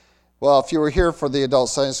Well, if you were here for the Adult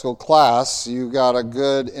Sunday School class, you got a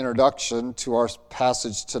good introduction to our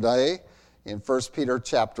passage today in 1 Peter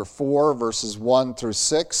chapter 4, verses 1 through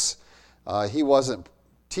 6. He wasn't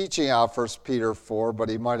teaching out 1 Peter 4, but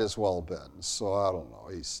he might as well have been. So I don't know.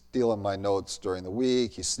 He's stealing my notes during the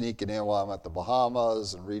week. He's sneaking in while I'm at the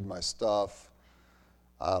Bahamas and reading my stuff.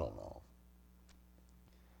 I don't know.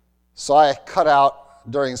 So I cut out,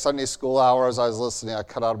 during Sunday school hours I was listening, I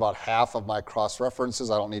cut out about half of my cross-references.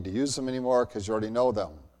 I don't need to use them anymore because you already know them.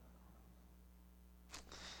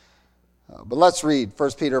 But let's read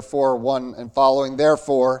 1 Peter 4, 1 and following.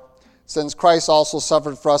 Therefore, since Christ also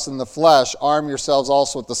suffered for us in the flesh, arm yourselves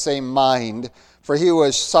also with the same mind. For he who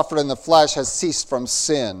has suffered in the flesh has ceased from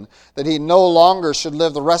sin, that he no longer should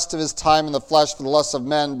live the rest of his time in the flesh for the lusts of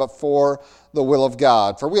men, but for the will of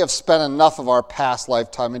God. For we have spent enough of our past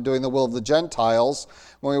lifetime in doing the will of the Gentiles,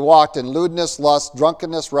 when we walked in lewdness, lust,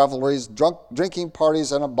 drunkenness, revelries, drinking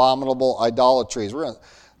parties, and abominable idolatries.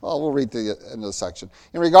 We'll read the end of the section.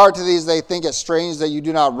 In regard to these, they think it strange that you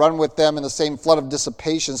do not run with them in the same flood of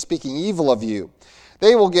dissipation, speaking evil of you.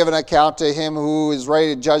 They will give an account to him who is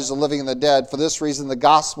ready to judge the living and the dead. For this reason, the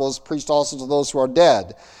gospel is preached also to those who are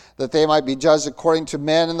dead, that they might be judged according to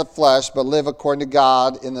men in the flesh, but live according to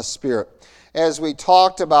God in the Spirit. As we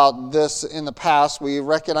talked about this in the past, we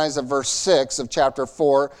recognize that verse 6 of chapter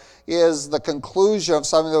 4 is the conclusion of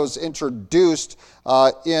something that was introduced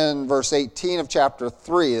in verse 18 of chapter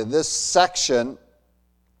 3. This section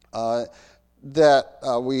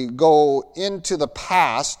that we go into the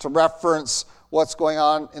past to reference what's going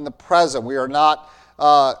on in the present. We are not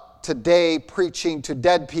today preaching to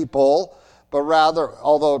dead people, but rather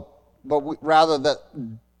that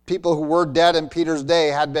people who were dead in Peter's day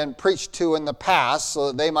had been preached to in the past so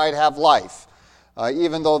that they might have life.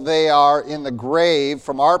 Even though they are in the grave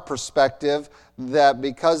from our perspective, that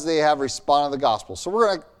because they have responded to the gospel. So we're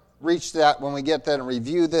going to reach that when we get that and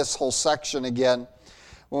review this whole section again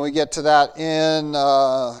when we get to that in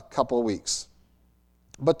a couple of weeks.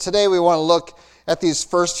 But today we want to look at these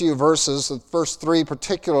first few verses, the first three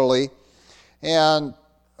particularly, and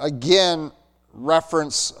again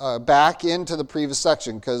reference back into the previous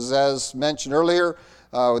section, because as mentioned earlier,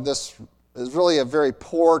 this is really a very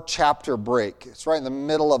poor chapter break. It's right in the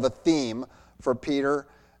middle of a theme for Peter,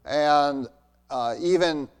 and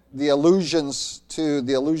even the allusions to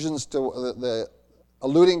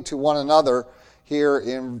alluding to one another here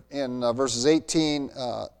in verses 18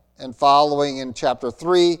 and following in chapter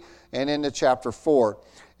 3 and into chapter 4.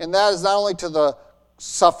 And that is not only to the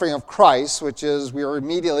suffering of Christ, which is we are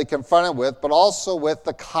immediately confronted with, but also with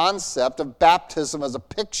the concept of baptism as a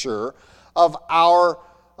picture of our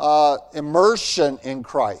immersion in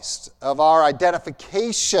Christ, of our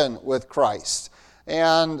identification with Christ,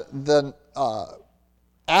 and the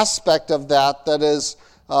aspect of that is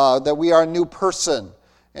that we are a new person,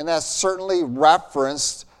 and that's certainly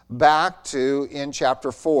referenced back to in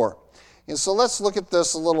chapter 4. And so let's look at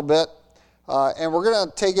this a little bit. And we're going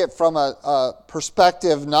to take it from a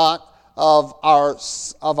perspective not of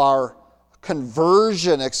our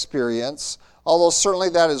conversion experience, although certainly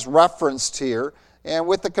that is referenced here. And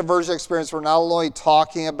with the conversion experience, we're not only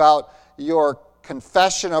talking about your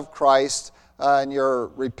confession of Christ and your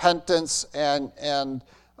repentance and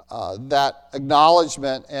that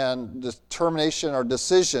acknowledgement and determination or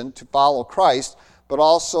decision to follow Christ, but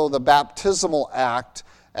also the baptismal act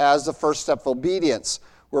as the first step of obedience.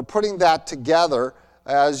 We're putting that together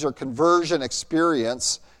as your conversion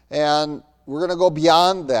experience, and we're going to go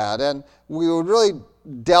beyond that. And we would really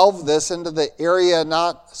delve this into the area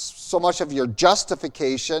not so much of your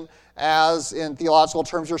justification as, in theological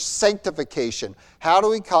terms, your sanctification. How do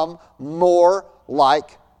we become more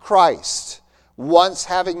like Christ? Once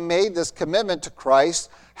having made this commitment to Christ,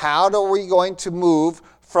 how are we going to move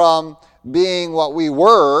from being what we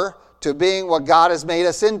were to being what God has made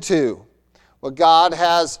us into? What God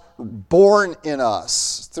has born in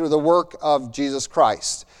us through the work of Jesus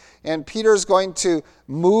Christ. And Peter's going to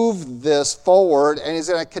move this forward, and he's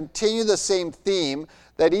going to continue the same theme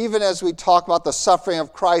that even as we talk about the suffering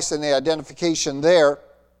of Christ and the identification there,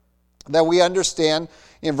 that we understand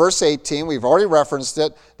in verse 18, we've already referenced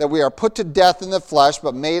it, that we are put to death in the flesh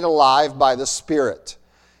but made alive by the Spirit.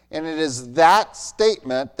 And it is that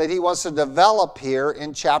statement that he wants to develop here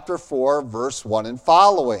in chapter 4, verse 1 and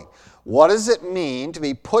following. What does it mean to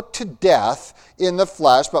be put to death in the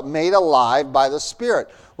flesh but made alive by the Spirit?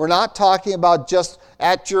 We're not talking about just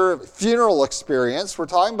at your funeral experience. We're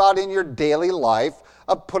talking about in your daily life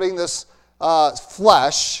of putting this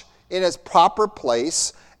flesh in its proper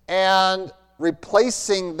place and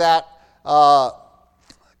replacing that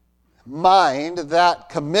mind, that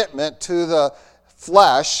commitment to the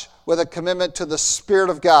flesh with a commitment to the Spirit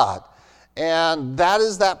of God. And that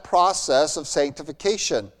is that process of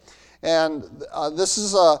sanctification. And this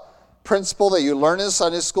is a principle that you learn in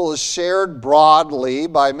Sunday school, is shared broadly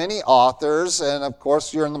by many authors. And of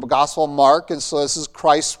course, you're in the Gospel of Mark, and so this is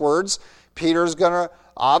Christ's words. Peter's going to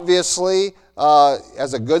obviously,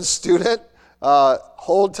 as a good student,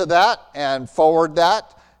 hold to that and forward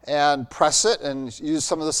that and press it and use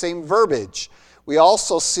some of the same verbiage. We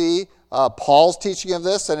also see Paul's teaching of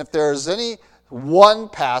this, and if there's any one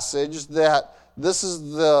passage that this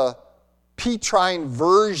is the Petrine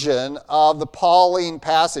version of the Pauline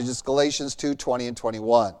passage, it's Galatians 2:20 and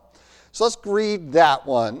 21. So let's read that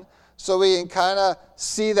one so we can kind of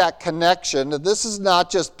see that connection. This is not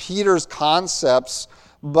just Peter's concepts,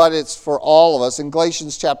 but it's for all of us. In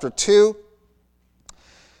Galatians chapter 2,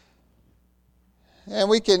 and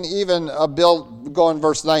we can even go in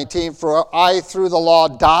verse 19. For I, through the law,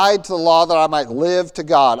 died to the law that I might live to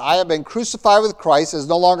God. I have been crucified with Christ. It is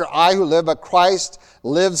no longer I who live, but Christ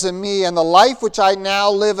lives in me. And the life which I now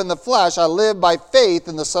live in the flesh, I live by faith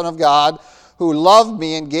in the Son of God, who loved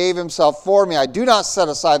me and gave himself for me. I do not set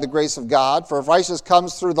aside the grace of God, for if righteousness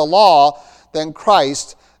comes through the law, then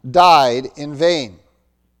Christ died in vain.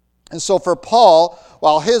 And so for Paul,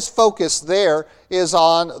 while his focus there is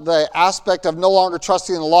on the aspect of no longer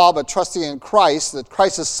trusting in the law, but trusting in Christ, that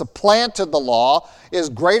Christ has supplanted the law, is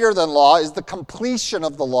greater than law, is the completion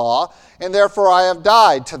of the law, and therefore I have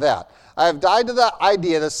died to that. I have died to the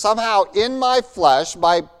idea that somehow in my flesh,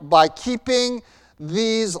 by keeping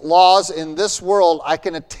these laws in this world, I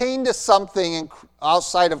can attain to something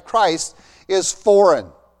outside of Christ is foreign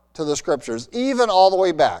to the Scriptures, even all the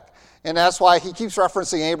way back. And that's why he keeps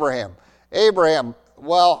referencing Abraham. Abraham,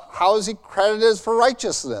 well, how is he credited for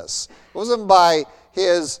righteousness? It wasn't by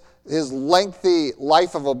his lengthy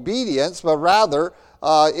life of obedience, but rather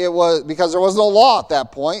it was because there was no law at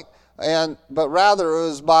that point, but rather it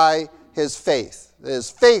was by his faith. His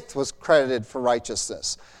faith was credited for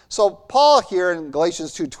righteousness. So Paul here in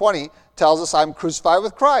Galatians 2:20 tells us, I'm crucified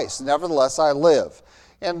with Christ, nevertheless I live.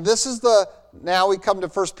 And this is now we come to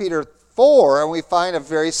 1 Peter 4, and we find a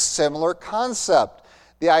very similar concept.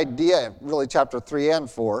 The idea, really chapter 3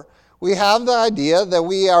 and 4, we have the idea that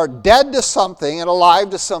we are dead to something and alive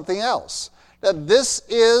to something else. That this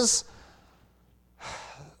is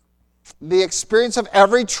the experience of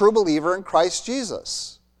every true believer in Christ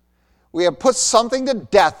Jesus. We have put something to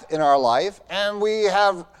death in our life, and we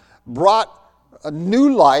have brought a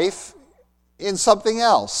new life in something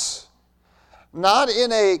else. Not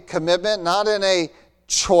in a commitment, not in a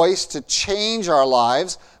choice to change our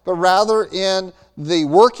lives, but rather in the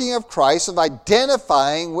working of Christ, of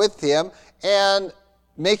identifying with him and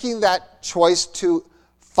making that choice to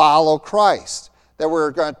follow Christ. That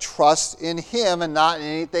we're going to trust in him and not in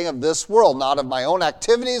anything of this world, not of my own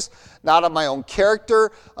activities, not of my own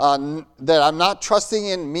character, that I'm not trusting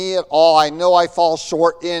in me at all. I know I fall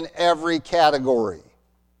short in every category.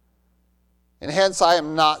 And hence I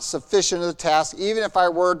am not sufficient to the task, even if I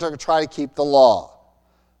were to try to keep the law.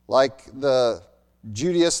 Like the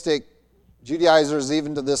Judaizers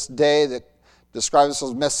even to this day that describe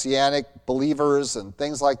themselves as messianic believers and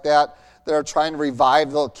things like that are trying to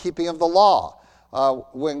revive the keeping of the law.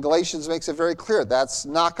 When Galatians makes it very clear, that's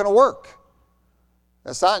not going to work.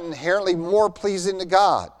 That's not inherently more pleasing to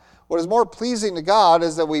God. What is more pleasing to God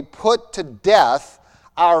is that we put to death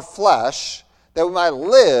our flesh that we might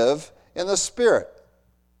live in the Spirit.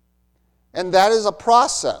 And that is a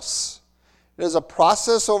process. It is a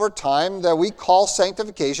process over time that we call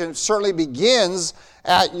sanctification. It certainly begins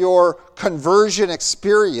at your conversion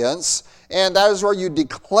experience, and that is where you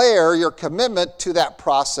declare your commitment to that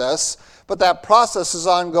process, but that process is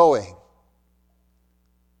ongoing.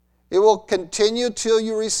 It will continue till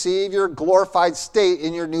you receive your glorified state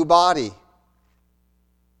in your new body.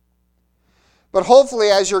 But hopefully,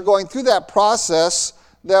 as you're going through that process,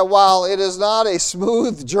 that while it is not a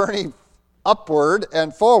smooth journey upward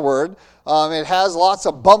and forward, it has lots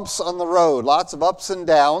of bumps on the road, lots of ups and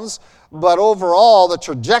downs, but overall the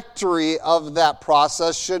trajectory of that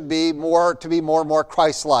process should be more and more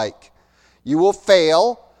Christ-like. You will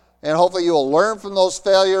fail, and hopefully you will learn from those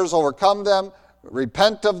failures, overcome them,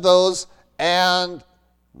 repent of those, and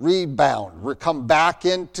rebound, come back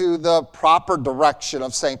into the proper direction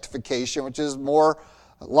of sanctification, which is more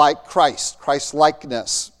like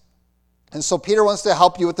Christ-likeness. And so Peter wants to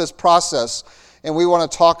help you with this process, and we want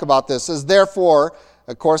to talk about this. It says, therefore,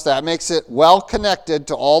 of course, that makes it well connected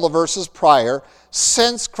to all the verses prior.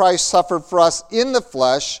 Since Christ suffered for us in the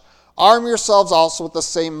flesh, arm yourselves also with the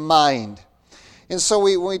same mind. And so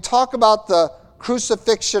when we talk about the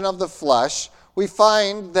crucifixion of the flesh, we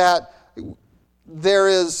find that there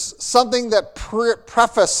is something that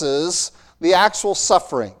prefaces the actual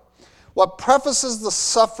suffering. What prefaces the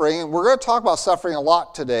suffering, and we're going to talk about suffering a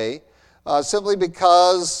lot today, simply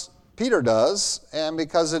because Peter does, and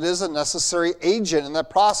because it is a necessary agent in that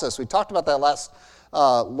process. We talked about that last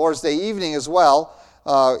Lord's Day evening as well,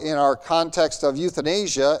 in our context of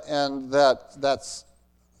euthanasia, and that's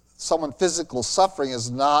someone physical suffering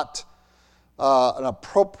is not an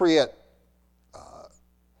appropriate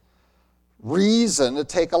reason to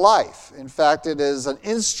take a life. In fact, it is an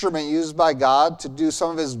instrument used by God to do some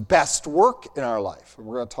of his best work in our life. And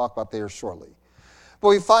we're going to talk about that here shortly. But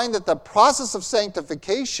we find that the process of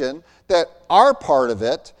sanctification, that our part of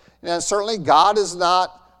it, and certainly God is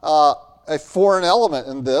not a foreign element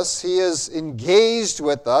in this. He is engaged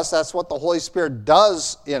with us. That's what the Holy Spirit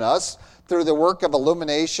does in us through the work of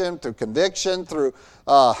illumination, through conviction, through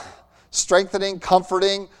strengthening,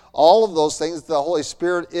 comforting, all of those things. The Holy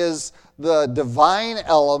Spirit is the divine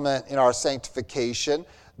element in our sanctification,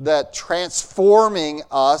 that transforming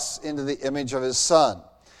us into the image of his Son.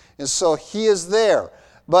 And so he is there.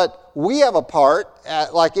 But we have a part,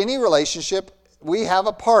 like any relationship, we have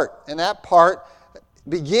a part. And that part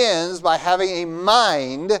begins by having a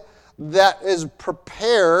mind that is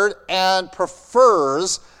prepared and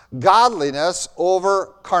prefers godliness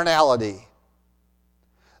over carnality.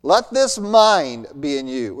 Let this mind be in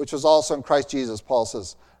you, which was also in Christ Jesus, Paul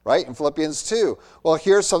says, right, in Philippians 2. Well,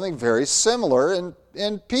 here's something very similar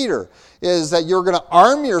in Peter, is that you're going to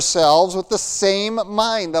arm yourselves with the same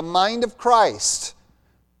mind, the mind of Christ.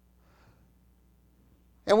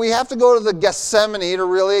 And we have to go to the Gethsemane to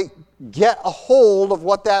really get a hold of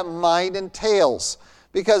what that mind entails,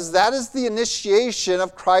 because that is the initiation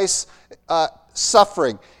of Christ's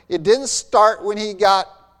suffering. It didn't start when he got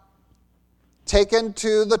taken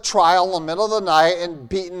to the trial in the middle of the night and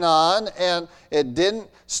beaten on, and it didn't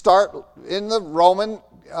start in the Roman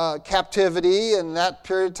captivity in that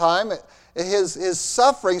period of time. His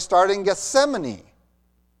suffering started in Gethsemane.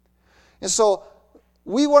 And so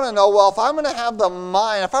we want to know, well, if I'm going to have the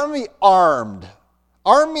mind, if I'm going to be armed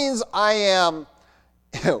means I am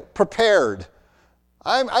prepared.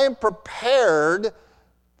 I am prepared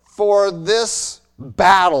for this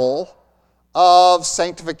battle of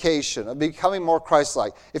sanctification, of becoming more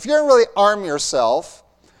Christ-like. If you're going to really arm yourself,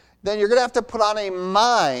 then you're going to have to put on a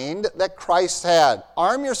mind that Christ had.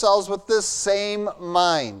 Arm yourselves with this same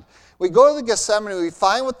mind. We go to the Gethsemane, we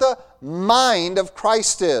find what the mind of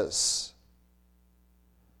Christ is.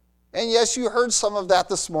 And yes, you heard some of that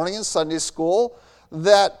this morning in Sunday school,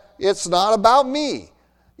 that it's not about me.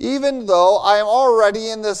 Even though I am already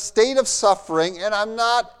in this state of suffering and I'm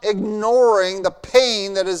not ignoring the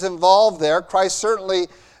pain that is involved there. Christ certainly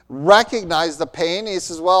recognized the pain. He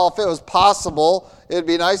says, well, if it was possible, it'd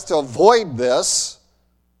be nice to avoid this.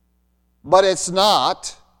 But it's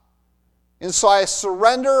not. And so I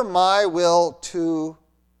surrender my will to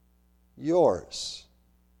yours,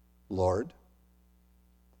 Lord.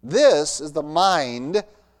 This is the mind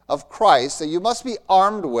of Christ that you must be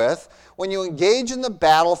armed with when you engage in the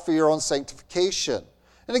battle for your own sanctification.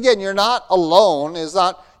 And again, you're not alone. It's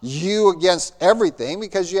not you against everything,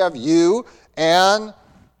 because you have you and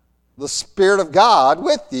the Spirit of God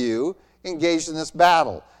with you engaged in this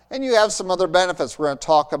battle. And you have some other benefits we're going to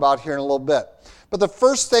talk about here in a little bit. But the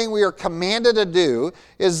first thing we are commanded to do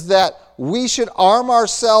is that we should arm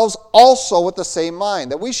ourselves also with the same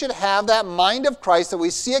mind. That we should have that mind of Christ that we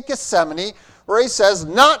see at Gethsemane, where he says,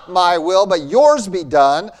 not my will, but yours be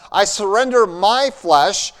done. I surrender my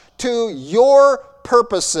flesh to your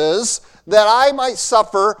purposes, that I might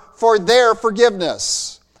suffer for their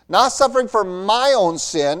forgiveness. Not suffering for my own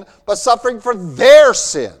sin, but suffering for their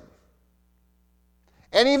sin.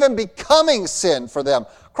 And even becoming sin for them.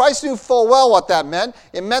 Christ knew full well what that meant.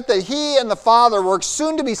 It meant that he and the Father were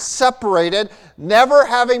soon to be separated, never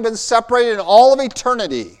having been separated in all of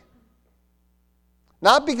eternity.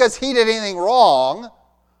 Not because he did anything wrong,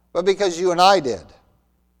 but because you and I did.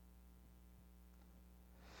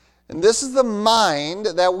 And this is the mind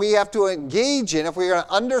that we have to engage in if we're going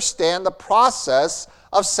to understand the process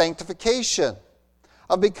of sanctification,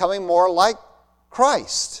 of becoming more like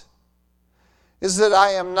Christ. Is that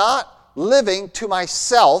I am not living to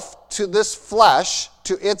myself, to this flesh,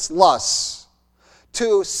 to its lusts,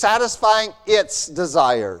 to satisfying its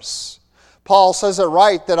desires. Paul says it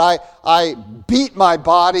right, that I beat my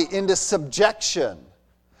body into subjection.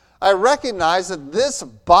 I recognize that this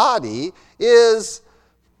body is,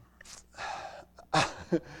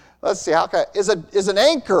 let's see, is an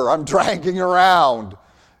anchor I'm dragging around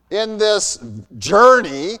in this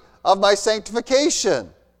journey of my sanctification.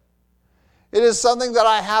 It is something that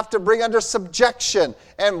I have to bring under subjection.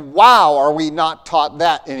 And wow, are we not taught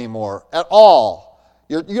that anymore at all.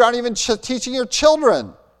 You're not even teaching your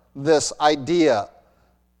children this idea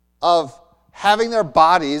of having their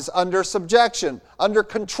bodies under subjection, under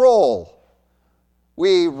control.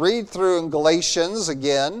 We read through in Galatians,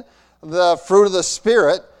 again, the fruit of the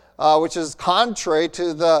Spirit, which is contrary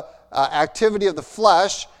to the activity of the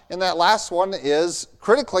flesh. And that last one is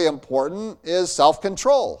critically important, is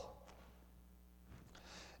self-control.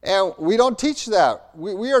 And we don't teach that.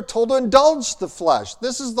 We are told to indulge the flesh.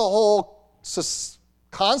 This is the whole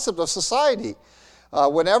concept of society.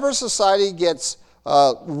 Whenever society gets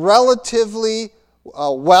relatively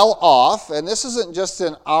well off, and this isn't just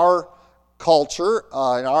in our culture,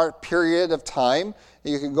 in our period of time,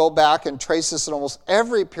 you can go back and trace this in almost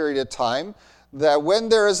every period of time, that when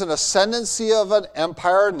there is an ascendancy of an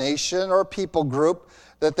empire, nation, or people group,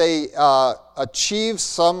 that they achieve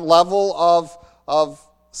some level of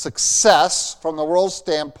success from the world's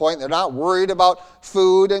standpoint, they're not worried about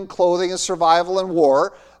food and clothing and survival and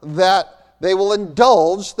war, that they will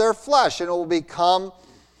indulge their flesh and it will become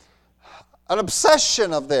an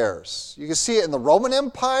obsession of theirs. You can see it in the Roman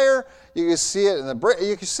Empire, you can see it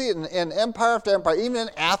in empire after empire, even in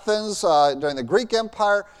Athens during the Greek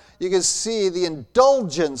Empire. You can see the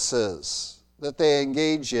indulgences that they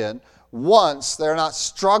engage in once they're not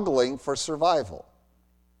struggling for survival.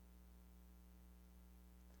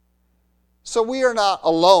 So we are not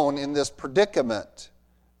alone in this predicament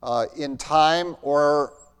in time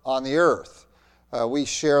or on the earth. We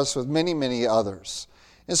share this with many, many others.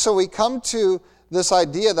 And so we come to this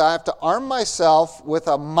idea that I have to arm myself with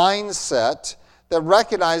a mindset that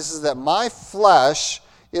recognizes that my flesh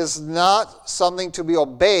is not something to be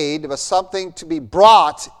obeyed, but something to be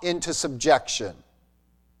brought into subjection.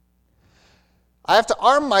 I have to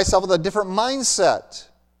arm myself with a different mindset.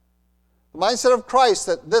 The mindset of Christ,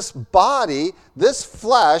 that this body, this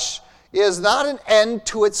flesh, is not an end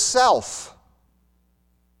to itself.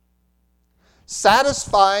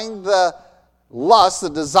 Satisfying the lusts, the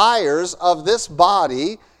desires of this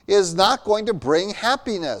body is not going to bring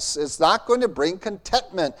happiness. It's not going to bring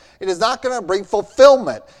contentment. It is not going to bring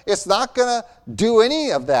fulfillment. It's not going to do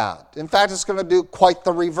any of that. In fact, it's going to do quite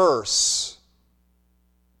the reverse.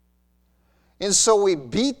 And so we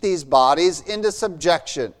beat these bodies into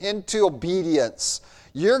subjection, into obedience.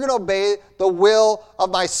 You're going to obey the will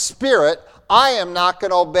of my spirit. I am not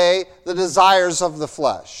going to obey the desires of the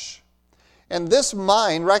flesh. And this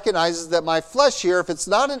mind recognizes that my flesh here, if it's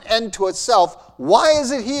not an end to itself, why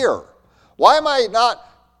is it here? Why am I not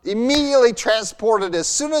immediately transported as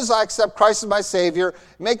soon as I accept Christ as my Savior,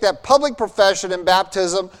 make that public profession in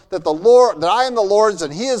baptism that I am the Lord's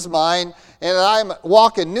and He is mine, and that I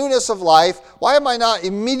walk in newness of life? Why am I not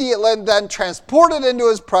immediately then transported into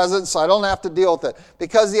His presence so I don't have to deal with it?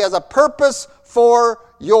 Because He has a purpose for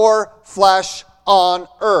your flesh on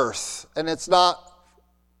earth, and it's not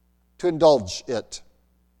to indulge it.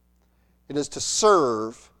 It is to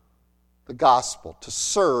serve the gospel, to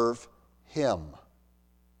serve Him.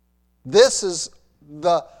 This is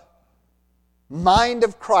the mind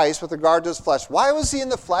of Christ with regard to His flesh. Why was He in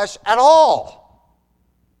the flesh at all?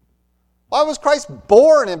 Why was Christ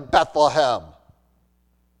born in Bethlehem?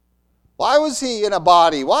 Why was He in a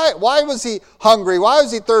body? Why was He hungry? Why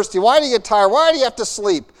was He thirsty? Why did He get tired? Why did He have to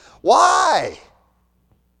sleep? Why?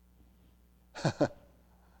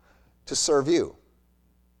 To serve you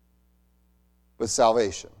with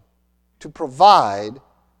salvation, to provide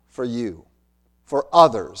for you, for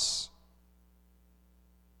others.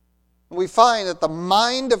 We find that the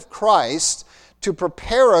mind of Christ to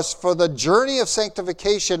prepare us for the journey of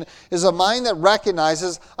sanctification is a mind that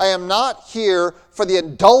recognizes I am not here for the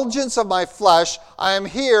indulgence of my flesh, I am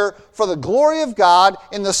here for the glory of God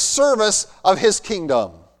in the service of His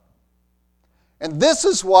kingdom. And this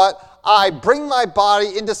is what I bring my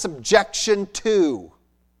body into subjection to.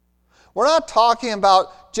 We're not talking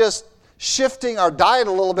about just shifting our diet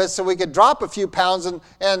a little bit so we could drop a few pounds and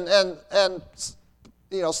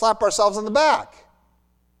slap ourselves on the back.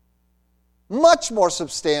 Much more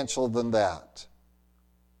substantial than that.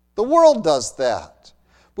 The world does that.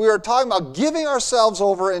 We are talking about giving ourselves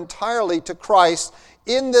over entirely to Christ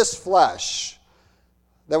in this flesh,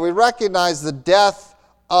 that we recognize the death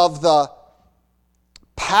of the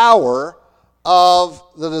power of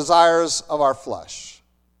the desires of our flesh.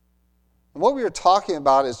 And what we are talking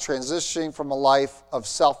about is transitioning from a life of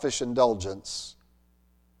selfish indulgence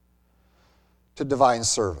to divine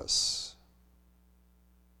service.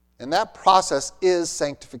 And that process is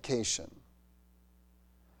sanctification.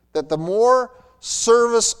 That the more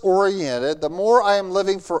service-oriented, the more I am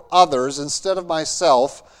living for others instead of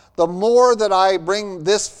myself, the more that I bring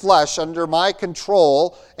this flesh under my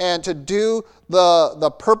control and to do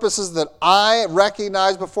the purposes that I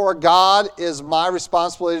recognize before God is my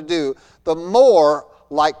responsibility to do, the more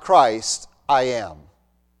like Christ I am.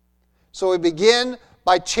 So we begin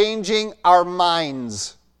by changing our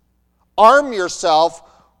minds. Arm yourself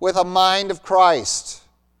with a mind of Christ.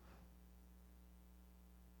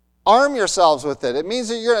 Arm yourselves with it. It means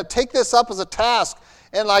that you're going to take this up as a task.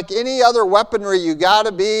 And like any other weaponry, you got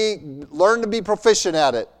to learn to be proficient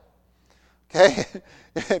at it. Okay?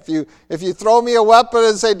 If you throw me a weapon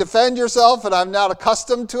and say, defend yourself, and I'm not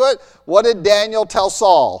accustomed to it, what did Daniel tell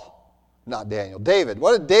Saul? Not Daniel, David.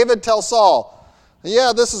 What did David tell Saul?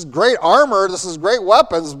 Yeah, this is great armor, this is great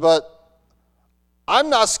weapons, but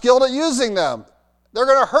I'm not skilled at using them. They're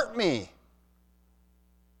going to hurt me.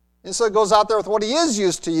 And so he goes out there with what he is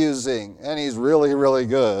used to using, and he's really, really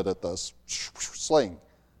good at the sling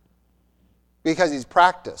because he's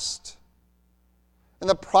practiced. And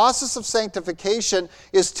the process of sanctification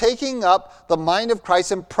is taking up the mind of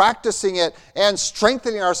Christ and practicing it and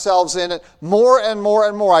strengthening ourselves in it more and more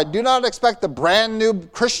and more. I do not expect the brand new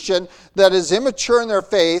Christian that is immature in their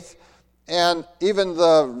faith, and even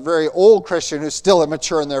the very old Christian who's still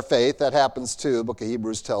immature in their faith, that happens too. The book of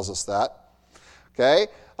Hebrews tells us that. Okay?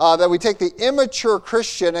 That we take the immature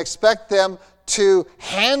Christian, expect them to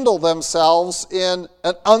handle themselves in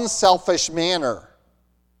an unselfish manner.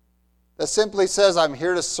 That simply says, I'm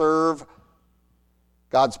here to serve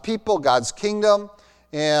God's people, God's kingdom,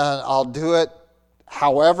 and I'll do it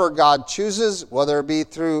however God chooses, whether it be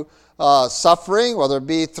through suffering, whether it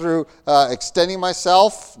be through extending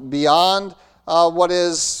myself beyond what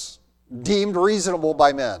is deemed reasonable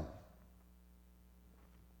by men.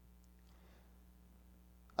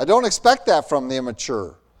 I don't expect that from the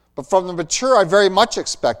immature, but from the mature, I very much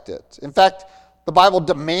expect it. In fact, the Bible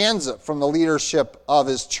demands it from the leadership of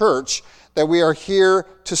His church that we are here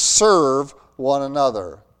to serve one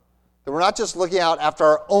another. That we're not just looking out after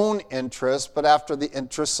our own interests, but after the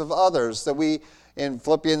interests of others. That we, in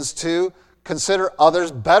Philippians 2, consider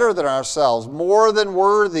others better than ourselves, more than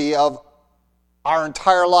worthy of our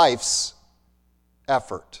entire life's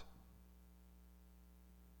effort.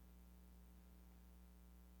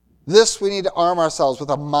 This we need to arm ourselves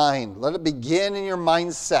with a mind. Let it begin in your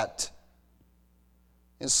mindset.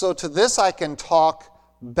 And so to this I can talk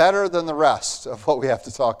better than the rest of what we have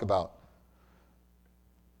to talk about.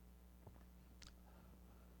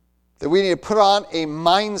 That we need to put on a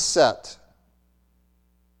mindset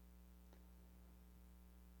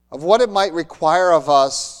of what it might require of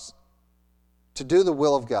us to do the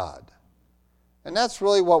will of God. And that's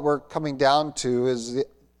really what we're coming down to, is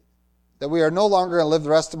that we are no longer going to live the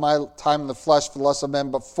rest of my time in the flesh for the lust of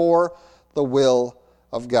men, but for the will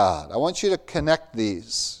of God. I want you to connect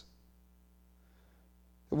these.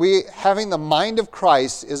 Having the mind of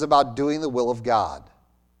Christ is about doing the will of God.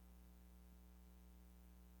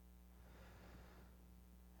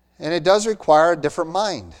 And it does require a different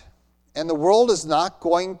mind. And the world is not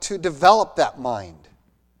going to develop that mind.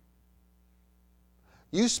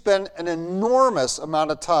 You spend an enormous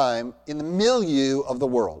amount of time in the milieu of the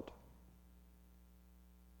world.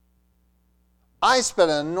 I spend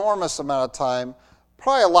an enormous amount of time,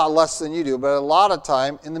 probably a lot less than you do, but a lot of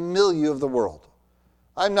time in the milieu of the world.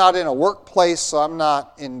 I'm not in a workplace, so I'm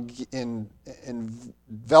not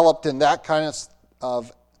enveloped in that kind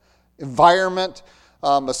of environment.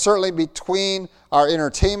 But certainly between our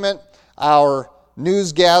entertainment, our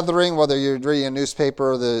news gathering, whether you're reading a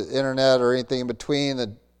newspaper or the internet or anything in between,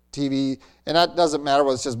 the TV, and that doesn't matter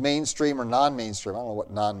whether it's just mainstream or non-mainstream. I don't know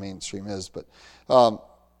what non-mainstream is, but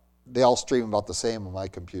they all stream about the same on my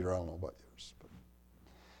computer. I don't know about yours.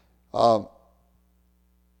 But,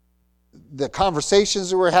 the conversations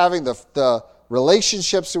that we're having, the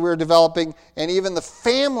relationships that we're developing, and even the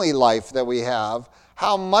family life that we have,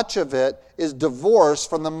 how much of it is divorced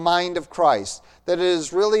from the mind of Christ. That it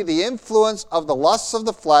is really the influence of the lusts of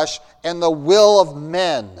the flesh and the will of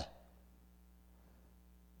men.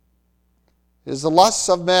 It is the lusts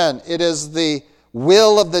of men. It is the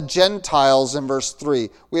will of the Gentiles in verse 3.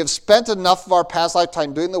 We have spent enough of our past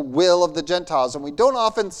lifetime doing the will of the Gentiles, and we don't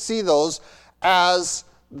often see those as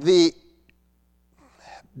the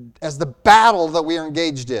battle that we are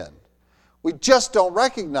engaged in. We just don't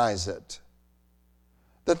recognize it.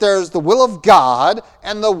 That there's the will of God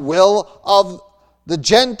and the will of the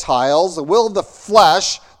Gentiles, the will of the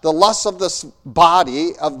flesh, the lust of this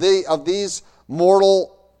body, of these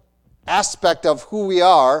mortal aspect of who we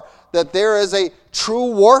are, that there is a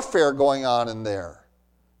true warfare going on in there.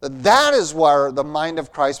 That is where the mind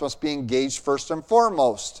of Christ must be engaged first and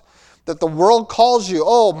foremost. that the world calls you,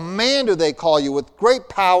 oh man, do they call you with great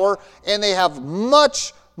power, and they have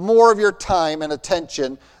much more of your time and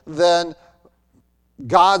attention than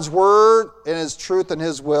God's word and his truth and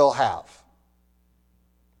his will have.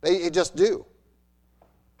 They just do.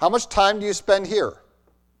 How much time do you spend here?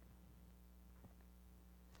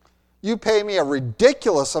 You pay me a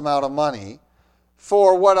ridiculous amount of money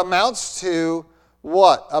for what amounts to,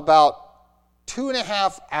 about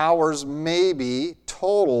 2.5 hours maybe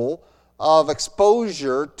total of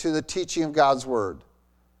exposure to the teaching of God's word.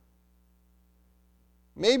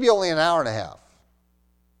 Maybe only an hour and a half.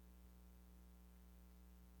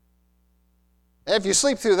 And if you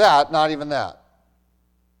sleep through that, not even that.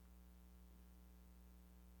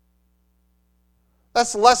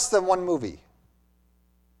 That's less than one movie.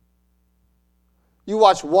 You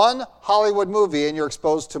watch one Hollywood movie and you're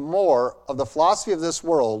exposed to more of the philosophy of this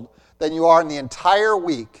world than you are in the entire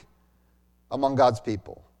week among God's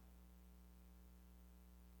people.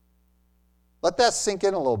 Let that sink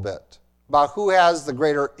in a little bit about who has the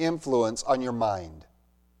greater influence on your mind.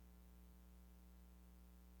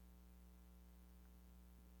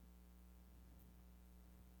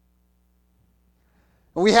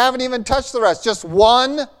 We haven't even touched the rest. Just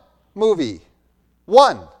one movie.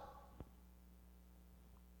 One.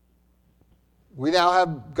 We now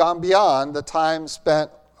have gone beyond the time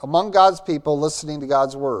spent among God's people listening to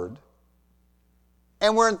God's word.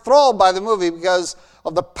 And we're enthralled by the movie because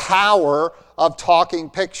of the power of talking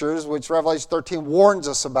pictures, which Revelation 13 warns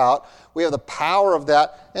us about. We have the power of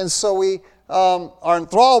that. And so we are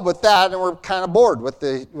enthralled with that, and we're kind of bored with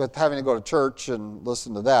having to go to church and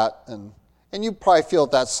listen to that. And you probably feel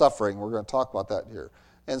that that's suffering. We're going to talk about that here.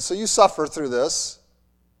 And so you suffer through this.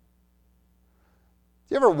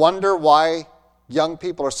 Do you ever wonder why young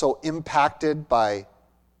people are so impacted by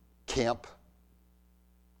camp?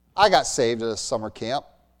 I got saved at a summer camp,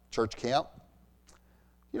 church camp.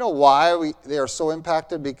 You know why they are so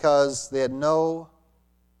impacted? Because they had no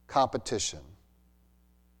competition.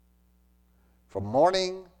 From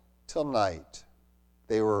morning till night,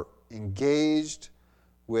 they were engaged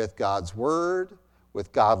with God's word,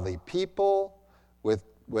 with godly people,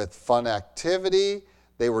 with fun activity.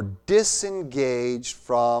 They were disengaged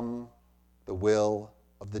from the will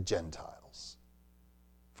of the Gentiles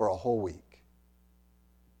for a whole week.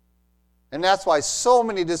 And that's why so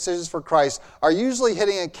many decisions for Christ are usually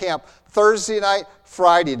hitting a camp Thursday night,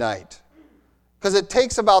 Friday night. Because it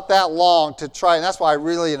takes about that long to try, and that's why I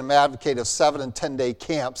really am an advocate of 7 and 10-day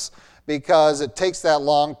camps, because it takes that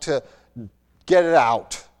long to get it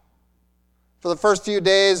out. For the first few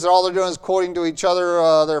days, all they're doing is quoting to each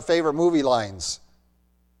other their favorite movie lines.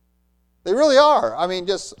 They really are. I mean,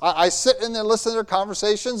 I sit in there and listen to their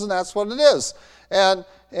conversations, and that's what it is. And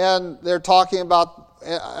they're talking about,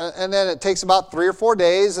 and then it takes about 3 or 4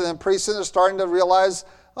 days, and then pretty soon they're starting to realize,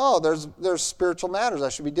 oh, there's spiritual matters I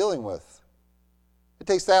should be dealing with. It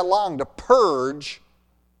takes that long to purge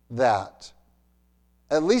that.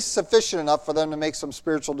 At least sufficient enough for them to make some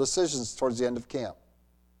spiritual decisions towards the end of camp.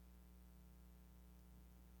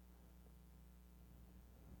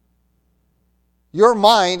 Your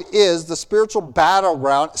mind is the spiritual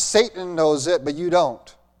battleground. Satan knows it, but you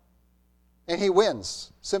don't. And he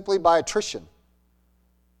wins simply by attrition.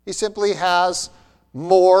 He simply has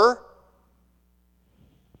more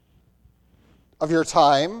of your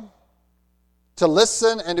time to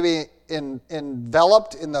listen and to be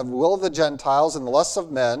enveloped in the will of the Gentiles and the lusts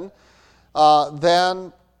of men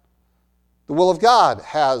than the will of God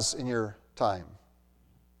has in your time.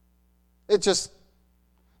 It's just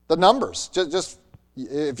the numbers. Just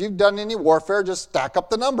if you've done any warfare, just stack up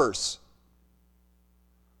the numbers.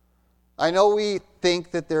 I know we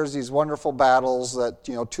think that there's these wonderful battles that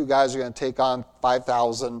 2 guys are going to take on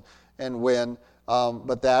 5,000 and win,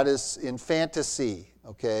 but that is in fantasy.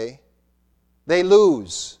 Okay, they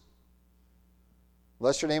lose.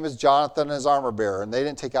 Unless your name is Jonathan and his armor bearer, and they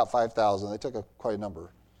didn't take out 5,000; they took quite a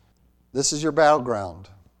number. This is your battleground,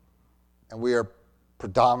 and we are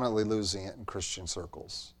predominantly losing it in Christian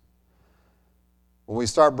circles. When we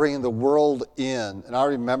start bringing the world in, and I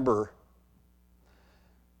remember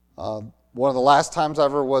one of the last times I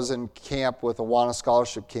ever was in camp with Awana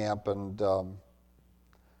Scholarship Camp, and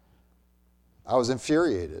I was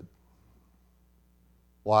infuriated.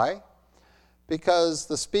 Why? Because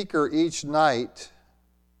the speaker each night,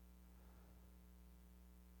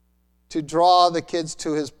 to draw the kids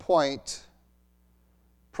to his point,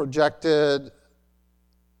 projected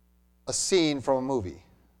a scene from a movie.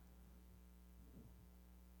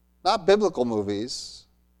 Not biblical movies,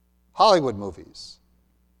 Hollywood movies.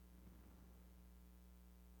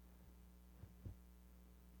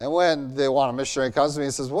 And when the Awana missionary comes to me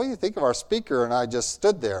and says, what do you think of our speaker? And I just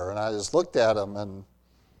stood there and I just looked at him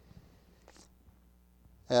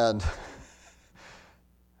and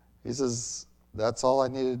he says, that's all I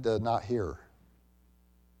needed to not hear.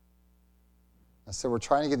 I said, we're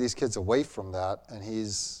trying to get these kids away from that, and he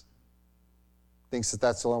thinks that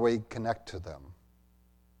that's the only way he can connect to them.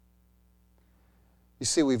 You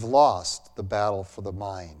see, we've lost the battle for the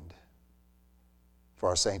mind, for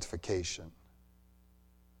our sanctification.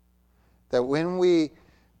 That when we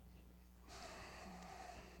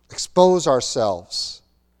expose ourselves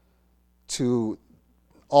to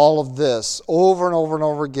all of this over and over and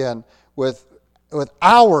over again with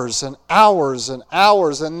hours and hours and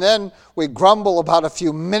hours, and then we grumble about a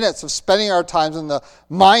few minutes of spending our time in the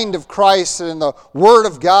mind of Christ and in the Word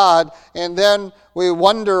of God, and then we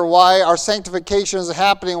wonder why our sanctification is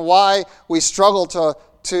happening, why we struggle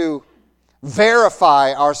to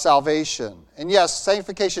verify our salvation. And yes,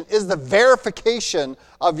 sanctification is the verification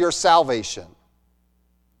of your salvation.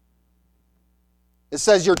 It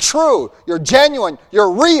says you're true, you're genuine,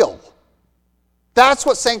 you're real. That's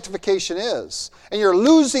what sanctification is. And you're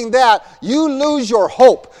losing that, you lose your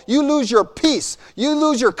hope, you lose your peace, you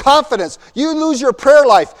lose your confidence, you lose your prayer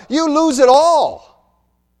life, you lose it all.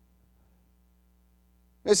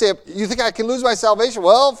 You say, you think I can lose my salvation?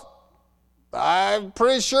 Well, I'm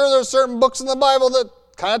pretty sure there's certain books in the Bible that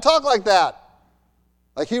kind of talk like that.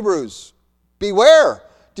 Like Hebrews. Beware.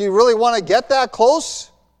 Do you really want to get that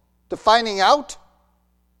close to finding out?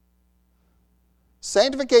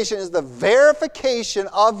 Sanctification is the verification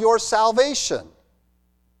of your salvation.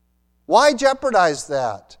 Why jeopardize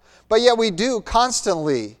that? But yet we do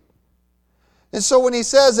constantly. And so when he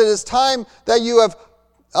says it is time that you have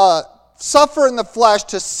suffered in the flesh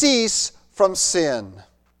to cease from sin.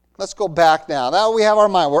 Let's go back now. Now we have our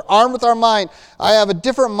mind. We're armed with our mind. I have a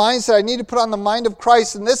different mindset. I need to put on the mind of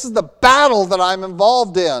Christ. And this is the battle that I'm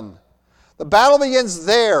involved in. The battle begins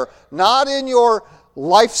there, not in your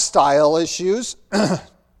lifestyle issues,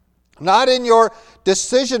 not in your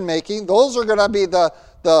decision making. Those are going to be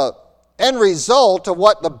the end result of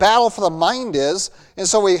what the battle for the mind is. And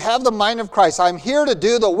so we have the mind of Christ. I'm here to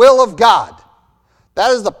do the will of God.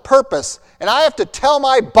 That is the purpose. And I have to tell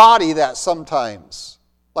my body that sometimes,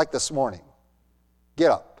 like this morning. Get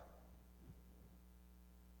up.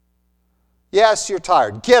 Yes, you're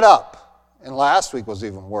tired. Get up. And last week was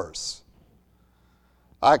even worse.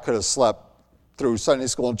 I could have slept through Sunday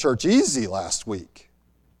school and church easy last week.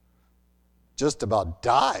 Just about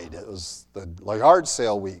died. It was the yard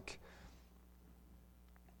sale week.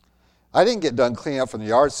 I didn't get done cleaning up from the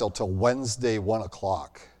yard sale till Wednesday, 1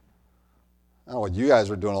 o'clock. I don't know what you guys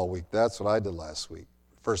were doing all week. That's what I did last week,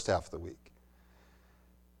 first half of the week.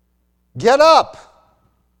 Get up.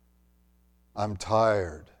 I'm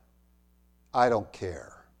tired. I don't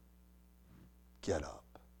care. Get up.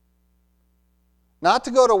 Not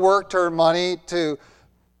to go to work to earn money, to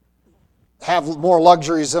have more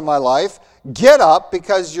luxuries in my life. Get up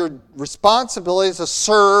because your responsibility is to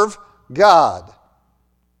serve God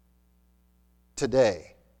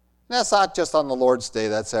today. And that's not just on the Lord's Day,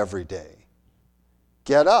 that's every day.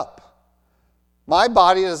 Get up. My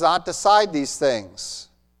body does not decide these things.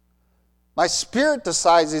 My spirit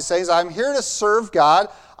decides these things. I'm here to serve God.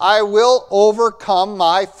 I will overcome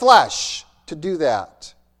my flesh to do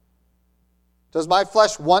that. Does my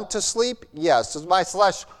flesh want to sleep? Yes. Does my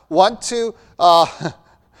flesh want to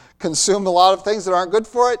consume a lot of things that aren't good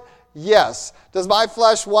for it? Yes. Does my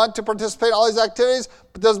flesh want to participate in all these activities?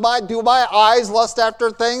 Do my eyes lust after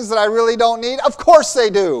things that I really don't need? Of course they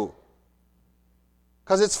do.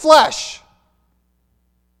 Because it's flesh.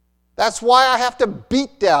 That's why I have to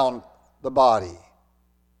beat down the body.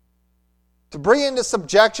 To bring it into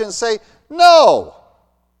subjection and say, no.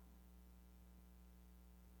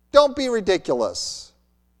 Don't be ridiculous.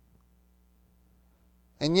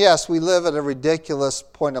 And yes, we live at a ridiculous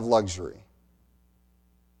point of luxury.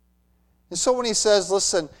 And so when he says,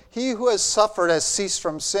 listen, he who has suffered has ceased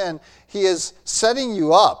from sin, he is setting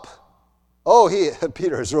you up. Oh,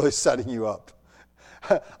 Peter is really setting you up.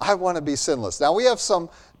 I want to be sinless. Now, we have some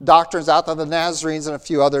doctrines out there, the Nazarenes and a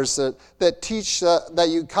few others, that teach that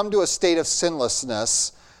you come to a state of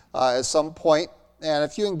sinlessness at some point. And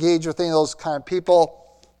if you engage with any of those kind of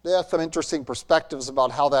people, they have some interesting perspectives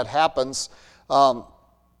about how that happens. I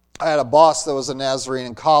had a boss that was a Nazarene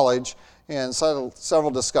in college, and several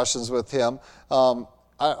discussions with him.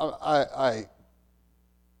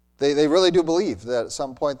 They really do believe that at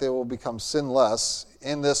some point they will become sinless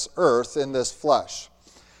in this earth, in this flesh.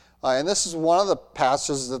 And this is one of the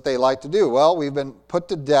passages that they like to do. Well, we've been put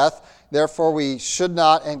to death, therefore we should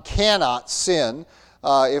not and cannot sin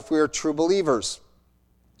if we are true believers.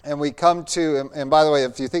 And we come to, and by the way,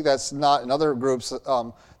 if you think that's not in other groups,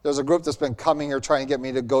 there's a group that's been coming here trying to get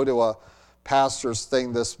me to go to a pastor's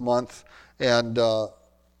thing this month, and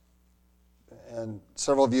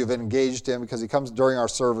several of you have engaged him because he comes during our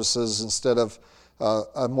services instead of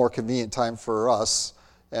a more convenient time for us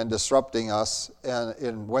and disrupting us and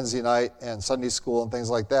in Wednesday night and Sunday school and things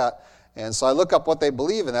like that. And so I look up what they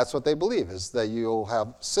believe, and that's what they believe, is that you'll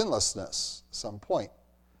have sinlessness at some point.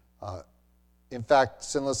 In fact,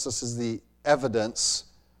 sinlessness is the evidence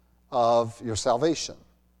of your salvation.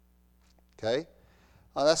 Okay?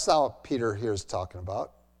 That's not what Peter here is talking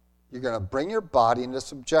about. You're going to bring your body into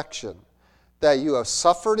subjection. That you have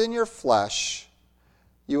suffered in your flesh,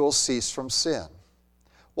 you will cease from sin.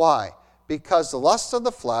 Why? Because the lust of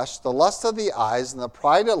the flesh, the lust of the eyes, and the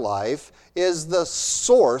pride of life is the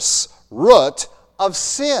source, root of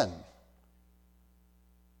sin.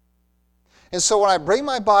 And so when I bring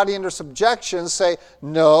my body into subjection, say,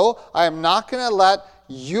 no, I am not going to let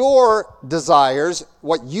your desires,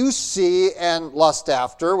 what you see and lust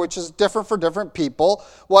after, which is different for different people,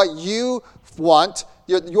 what you want,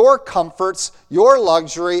 your comforts, your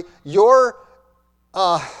luxury, your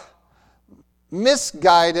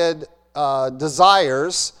misguided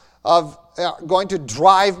desires of going to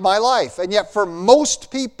drive my life. And yet for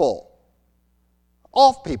most people,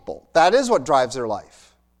 all people, that is what drives their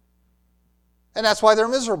life. And that's why they're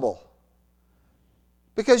miserable.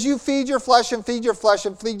 Because you feed your flesh and feed your flesh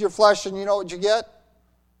and feed your flesh, and you know what you get?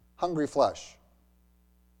 Hungry flesh.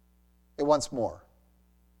 It wants more.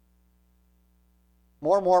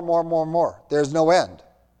 More. There's no end.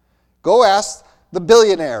 Go ask the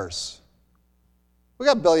billionaires. We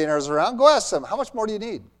got billionaires around. Go ask them, how much more do you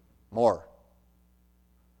need? More.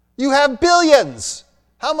 You have billions.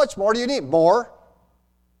 How much more do you need? More.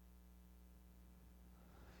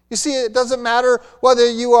 You see, it doesn't matter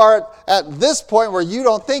whether you are at this point where you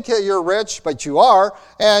don't think that you're rich, but you are,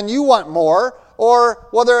 and you want more, or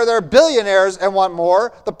whether they're billionaires and want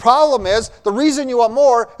more. The problem is, the reason you want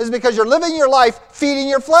more is because you're living your life feeding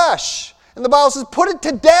your flesh. And the Bible says, put it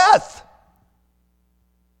to death.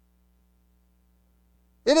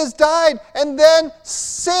 It has died, and then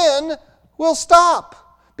sin will stop.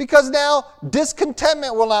 Because now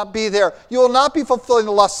discontentment will not be there. You will not be fulfilling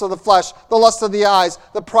the lusts of the flesh, the lust of the eyes,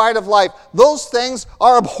 the pride of life. Those things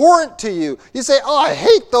are abhorrent to you. You say, oh, I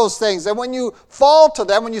hate those things. And when you fall to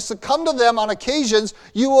them, when you succumb to them on occasions,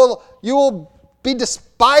 you will be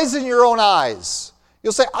despised in your own eyes.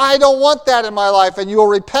 You'll say, I don't want that in my life. And you'll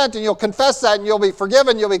repent and you'll confess that and you'll be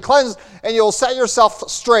forgiven, you'll be cleansed, and you'll set yourself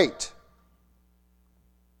straight.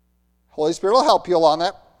 Holy Spirit will help you along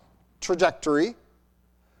that trajectory.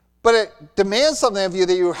 But it demands something of you,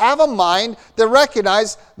 that you have a mind that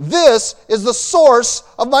recognizes this is the source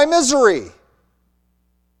of my misery.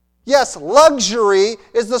 Yes, luxury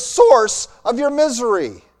is the source of your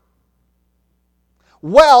misery.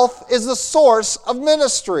 Wealth is the source of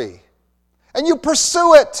ministry. And you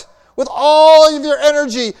pursue it with all of your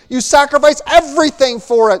energy. You sacrifice everything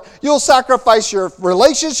for it. You'll sacrifice your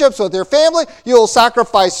relationships with your family. You'll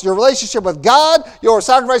sacrifice your relationship with God. You'll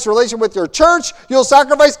sacrifice your relationship with your church. You'll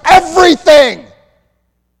sacrifice everything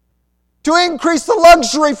to increase the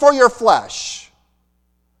luxury for your flesh.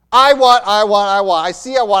 I want. I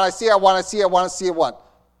see, I want.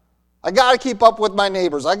 I got to keep up with my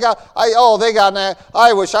neighbors. I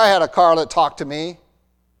wish I had a car that talked to me.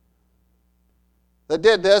 That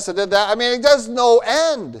did this, that did that. I mean, it does no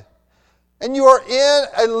end. And you are in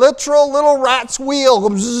a literal little rat's wheel,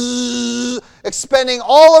 expending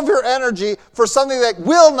all of your energy for something that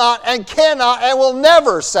will not and cannot and will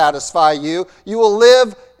never satisfy you. You will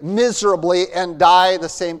live miserably and die the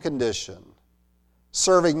same condition.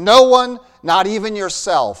 Serving no one, not even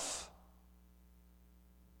yourself.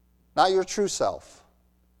 Not your true self.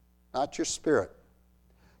 Not your spirit.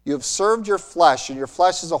 You have served your flesh, and your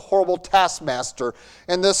flesh is a horrible taskmaster.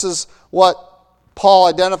 And this is what Paul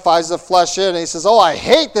identifies the flesh in. He says, oh, I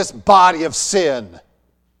hate this body of sin,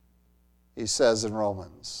 he says in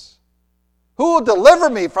Romans. Who will deliver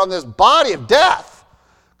me from this body of death?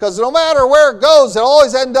 Because no matter where it goes, it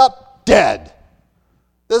always ends up dead.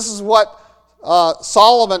 This is what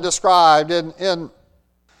Solomon described in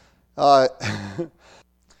all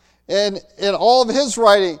of his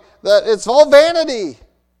writing, that it's all vanity.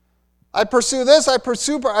 I pursue this, I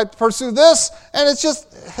pursue this, and it's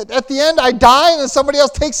just, at the end I die and then somebody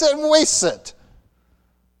else takes it and wastes it.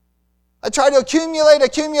 I try to accumulate,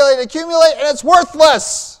 and it's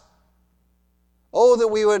worthless. Oh, that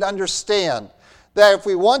we would understand that if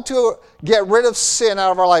we want to get rid of sin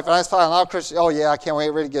out of our life, and I find a lot of Christians, oh yeah, I can't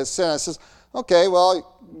wait to get sin. I says, okay,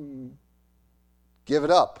 well, give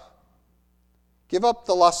it up. Give up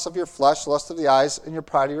the lusts of your flesh, lust of the eyes, and your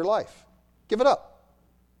pride of your life. Give it up.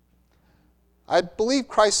 I believe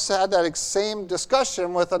Christ had that same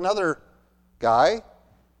discussion with another guy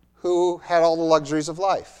who had all the luxuries of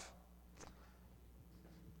life.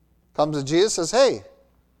 Comes to Jesus and says, hey,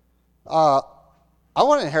 I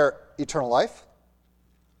want to inherit eternal life.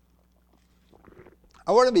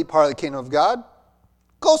 I want to be part of the kingdom of God.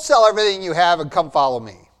 Go sell everything you have and come follow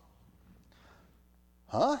me.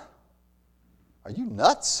 Huh? Are you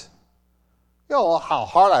nuts? You know how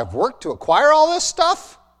hard I've worked to acquire all this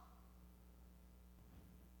stuff?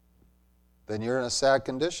 Then you're in a sad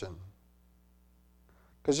condition.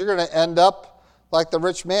 Because you're going to end up like the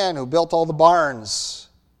rich man who built all the barns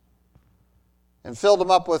and filled them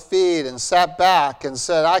up with feed and sat back and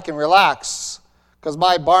said, I can relax because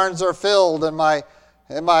my barns are filled and my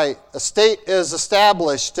estate is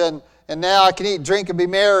established and now I can eat, drink, and be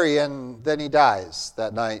merry. And then he dies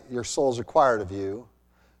that night. Your soul's required of you.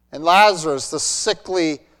 And Lazarus, the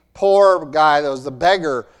sickly, poor guy that was the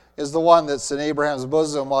beggar, is the one that's in Abraham's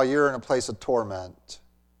bosom while you're in a place of torment.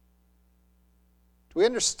 Do we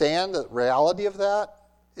understand the reality of that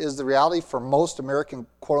is the reality for most American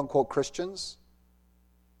quote-unquote Christians?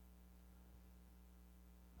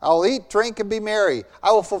 I will eat, drink, and be merry.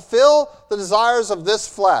 I will fulfill the desires of this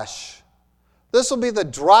flesh. This will be the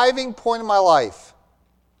driving point of my life.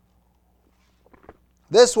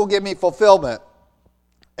 This will give me fulfillment.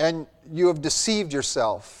 And you have deceived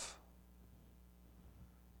yourself.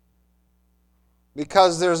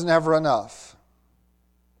 Because there's never enough.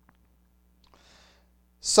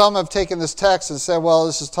 Some have taken this text and said, well,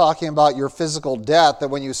 this is talking about your physical death, that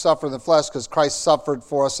when you suffer in the flesh, because Christ suffered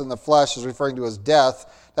for us in the flesh, is referring to his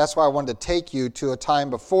death. That's why I wanted to take you to a time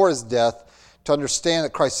before his death to understand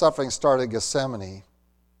that Christ's suffering started in Gethsemane.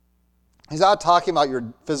 He's not talking about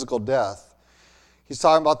your physical death. He's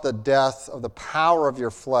talking about the death of the power of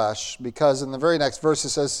your flesh, because in the very next verse it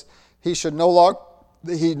says he no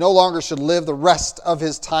longer should live the rest of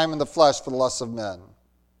his time in the flesh for the lusts of men.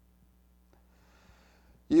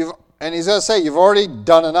 And he's going to say, you've already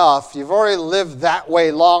done enough. You've already lived that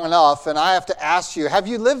way long enough. And I have to ask you, have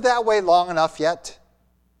you lived that way long enough yet?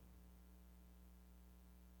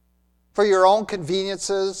 For your own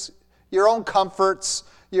conveniences, your own comforts,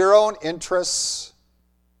 your own interests.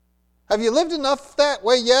 Have you lived enough that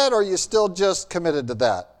way yet, or are you still just committed to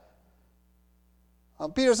that?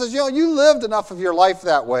 Peter says, you lived enough of your life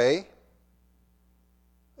that way.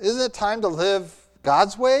 Isn't it time to live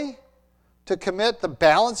God's way? To commit the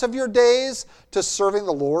balance of your days to serving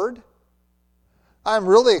the Lord? I'm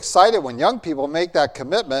really excited when young people make that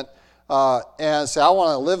commitment and say, I want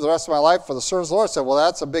to live the rest of my life for the service of the Lord. I said, well,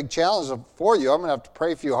 that's a big challenge for you. I'm going to have to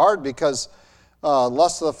pray for you hard because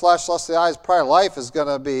lust of the flesh, lust of the eyes, pride of life is going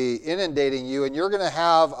to be inundating you, and you're going to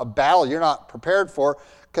have a battle you're not prepared for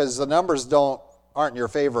because the numbers aren't in your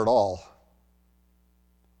favor at all.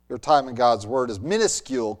 Your time in God's Word is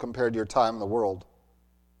minuscule compared to your time in the world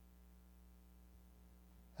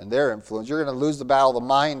and their influence. You're going to lose the battle of the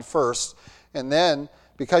mind first, and then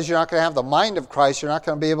because you're not going to have the mind of Christ, you're not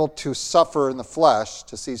going to be able to suffer in the flesh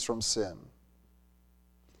to cease from sin.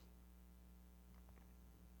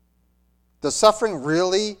 Does suffering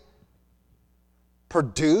really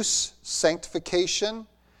produce sanctification?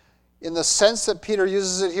 In the sense that Peter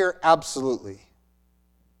uses it here, absolutely.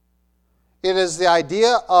 It is the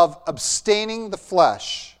idea of abstaining the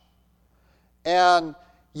flesh. And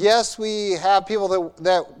yes, we have people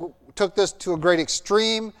that took this to a great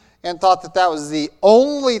extreme and thought that was the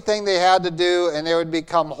only thing they had to do, and they would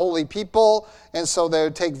become holy people, and so they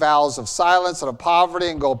would take vows of silence and of poverty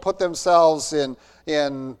and go put themselves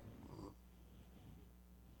in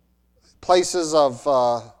places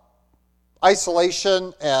of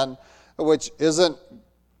isolation, and which isn't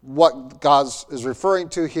what God is referring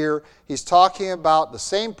to here. He's talking about the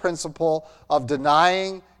same principle of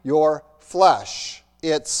denying your flesh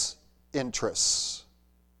its interests.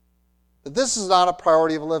 That this is not a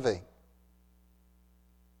priority of living.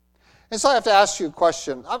 And so I have to ask you a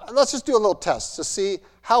question. Let's just do a little test to see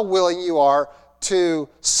how willing you are to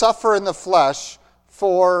suffer in the flesh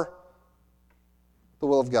for the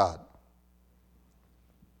will of God.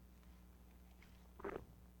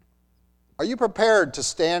 Are you prepared to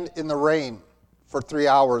stand in the rain for 3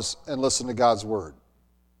 hours and listen to God's Word?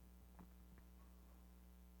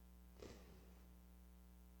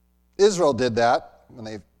 Israel did that when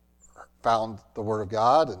they found the Word of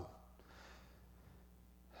God, and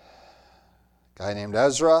a guy named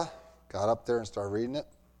Ezra got up there and started reading it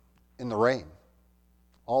in the rain.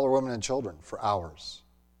 All the women and children for hours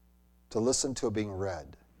to listen to it being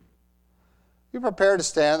read. You're prepared to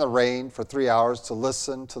stand in the rain for 3 hours to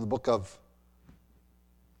listen to the book of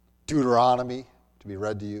Deuteronomy to be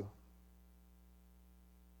read to you?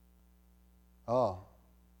 Oh,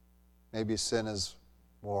 maybe sin is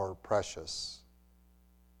more precious.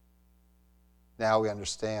 Now we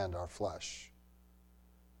understand our flesh.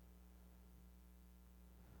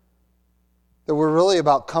 That we're really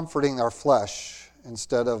about comforting our flesh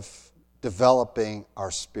instead of developing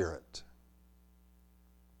our spirit.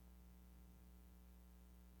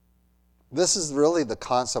 This is really the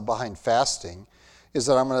concept behind fasting, is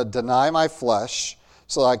that I'm going to deny my flesh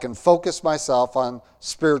so that I can focus myself on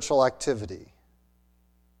spiritual activity.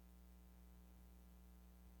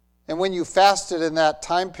 And when you fasted in that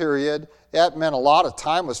time period, that meant a lot of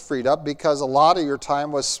time was freed up because a lot of your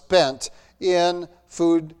time was spent in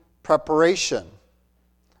food preparation.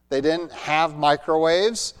 They didn't have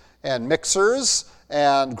microwaves and mixers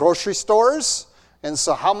and grocery stores. And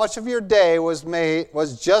so how much of your day was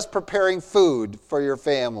just preparing food for your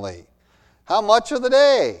family? How much of the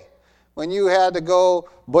day? When you had to go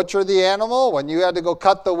butcher the animal, when you had to go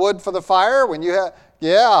cut the wood for the fire, when you had,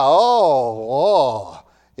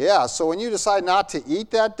 so when you decide not to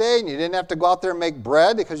eat that day and you didn't have to go out there and make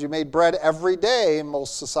bread because you made bread every day in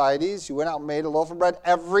most societies, you went out and made a loaf of bread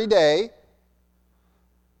every day.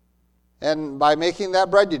 And by making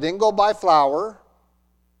that bread, you didn't go buy flour.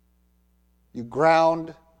 You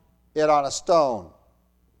ground it on a stone.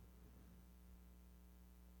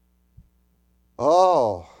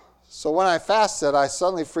 Oh, so when I fasted, I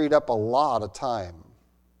suddenly freed up a lot of time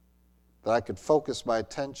that I could focus my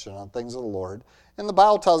attention on things of the Lord. And the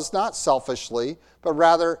Bible tells us not selfishly, but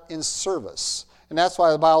rather in service. And that's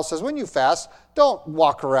why the Bible says when you fast, don't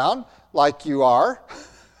walk around like you are,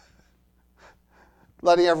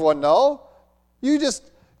 letting everyone know. You just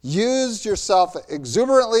use yourself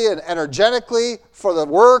exuberantly and energetically for the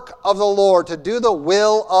work of the Lord, to do the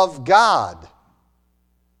will of God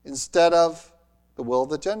instead of the will of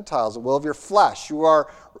the Gentiles, the will of your flesh. You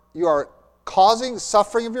are causing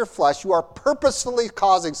suffering of your flesh. You are purposefully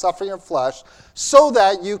causing suffering of your flesh so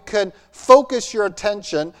that you can focus your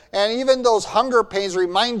attention, and even those hunger pains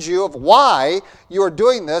remind you of why you are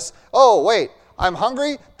doing this. Oh, wait, I'm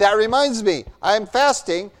hungry? That reminds me. I'm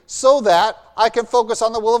fasting so that I can focus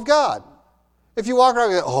on the will of God. If you walk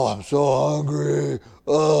around and go, I'm so hungry,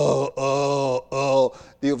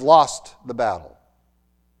 you've lost the battle.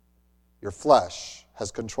 Your flesh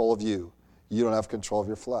has control of you. You don't have control of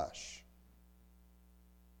your flesh.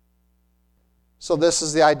 So this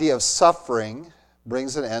is the idea of suffering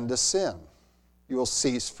brings an end to sin. You will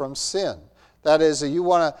cease from sin. That is, if you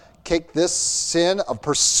want to kick this sin of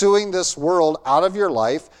pursuing this world out of your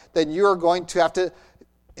life, then you are going to have to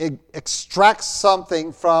extract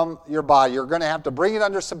something from your body. You're going to have to bring it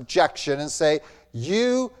under subjection and say,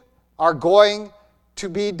 you are going to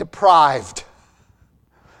be deprived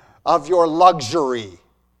of your luxury.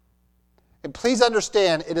 And please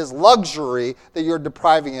understand, it is luxury that you're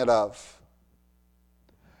depriving it of.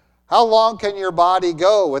 How long can your body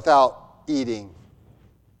go without eating?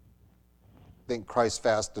 I think Christ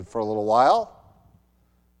fasted for a little while.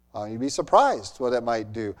 You'd be surprised what it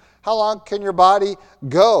might do. How long can your body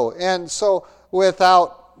go? And so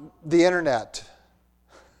without the internet,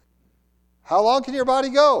 how long can your body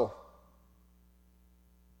go?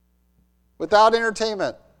 Without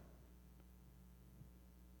entertainment,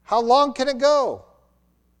 how long can it go?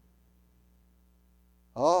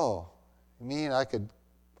 Oh, you mean I could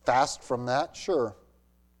fast from that? Sure.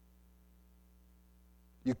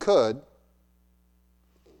 You could,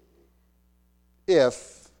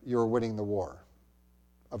 if you're winning the war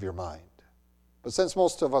of your mind. But since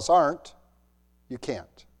most of us aren't, you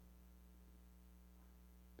can't.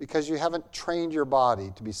 Because you haven't trained your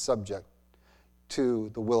body to be subject to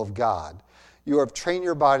the will of God. You have trained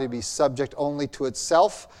your body to be subject only to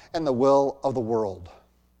itself and the will of the world.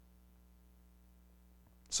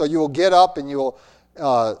 So you will get up and you will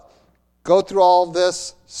go through all of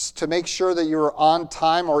this to make sure that you're on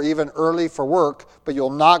time or even early for work, but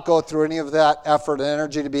you'll not go through any of that effort and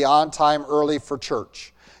energy to be on time early for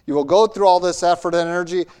church. You will go through all this effort and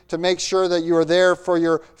energy to make sure that you are there for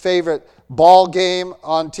your favorite ball game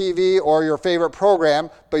on TV or your favorite program,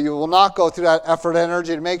 but you will not go through that effort and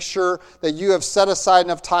energy to make sure that you have set aside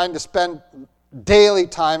enough time to spend daily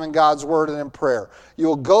time in God's Word and in prayer. You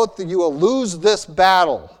will lose this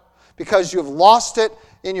battle because you've lost it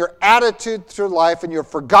in your attitude through life and you've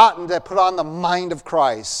forgotten to put on the mind of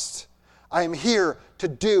Christ. I am here to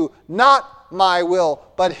do not my will,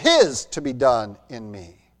 but His to be done in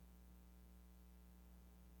me.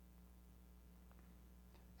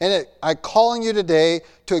 And I'm calling you today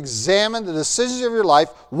to examine the decisions of your life.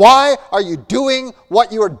 Why are you doing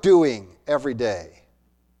what you are doing every day?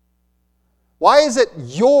 Why is it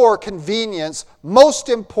your convenience most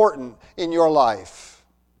important in your life?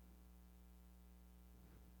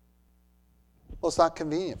 Well, it's not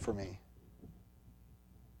convenient for me.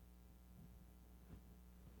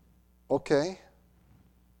 Okay.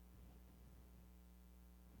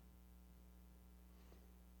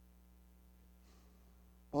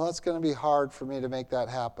 Well, it's going to be hard for me to make that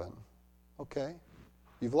happen. Okay.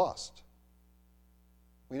 You've lost.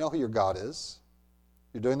 We know who your God is.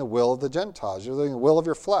 You're doing the will of the Gentiles. You're doing the will of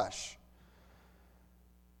your flesh.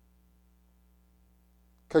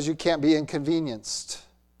 Because you can't be inconvenienced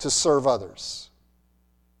to serve others.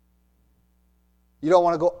 You don't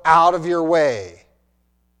want to go out of your way.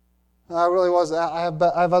 I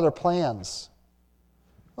have other plans.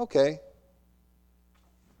 Okay.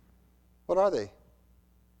 What are they?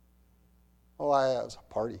 Oh, it was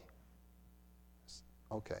a party.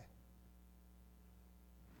 Okay.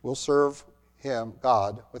 We'll serve him,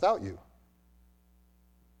 God, without you.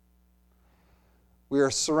 We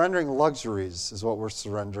are surrendering luxuries, is what we're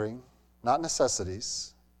surrendering, not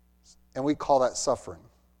necessities. And we call that suffering.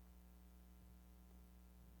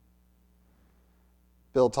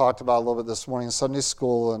 Bill talked about a little bit this morning in Sunday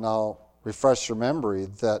school, and I'll refresh your memory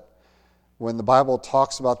that when the Bible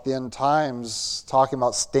talks about the end times, talking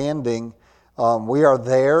about standing, we are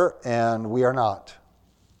there and we are not.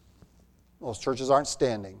 Most churches aren't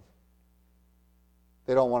standing.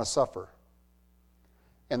 They don't want to suffer.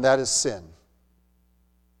 And that is sin.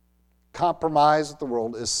 Compromise with the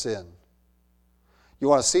world is sin. You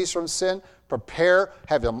want to cease from sin? Prepare,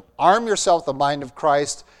 arm yourself with the mind of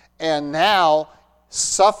Christ, and now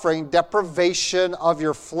suffering, deprivation of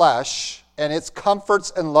your flesh and its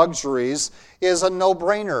comforts and luxuries is a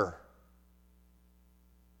no-brainer.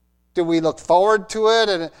 Do we look forward to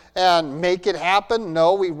it and make it happen?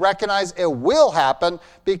 No, we recognize it will happen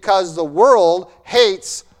because the world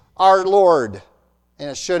hates our Lord, and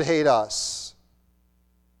it should hate us.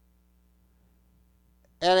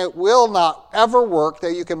 And it will not ever work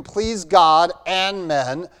that you can please God and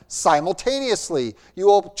men simultaneously. You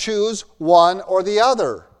will choose one or the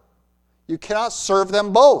other. You cannot serve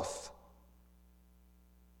them both.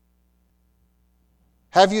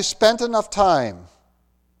 Have you spent enough time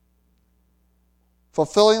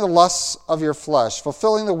fulfilling the lusts of your flesh,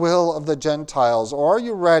 fulfilling the will of the Gentiles, or are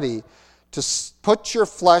you ready to put your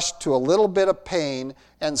flesh to a little bit of pain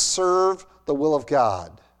and serve the will of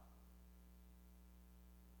God?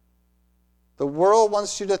 The world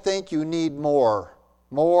wants you to think you need more.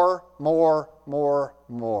 More.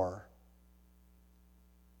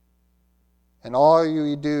 And all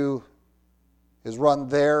you do is run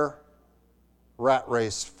their rat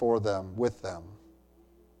race for them, with them.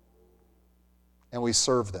 And we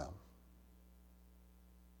serve them.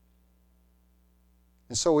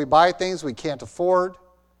 And so we buy things we can't afford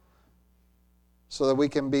so that we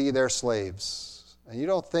can be their slaves. And you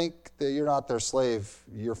don't think that you're not their slave,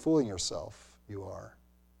 you're fooling yourself. You are.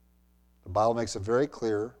 The Bible makes it very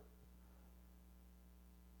clear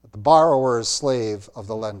that the borrower is slave of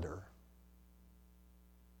the lender.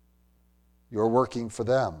 You're working for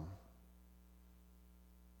them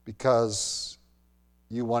because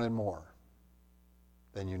you wanted more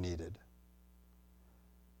than you needed.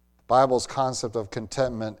 The Bible's concept of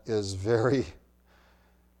contentment is very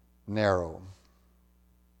narrow.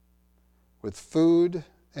 With food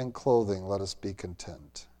and clothing, let us be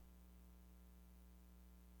content.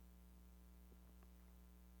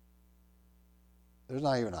 There's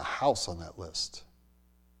not even a house on that list.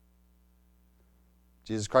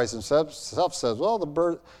 Jesus Christ himself says, well,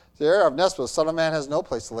 the heir of nest, but the Son of Man has no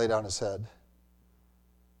place to lay down his head.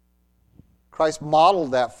 Christ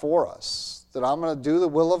modeled that for us, that I'm going to do the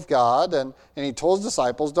will of God, and he told his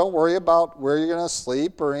disciples, don't worry about where you're going to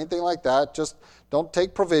sleep or anything like that. Just don't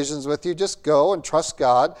take provisions with you. Just go and trust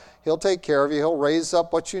God. He'll take care of you. He'll raise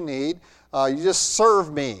up what you need. You just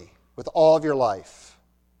serve me with all of your life.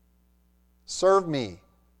 Serve me.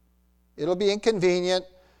 It'll be inconvenient.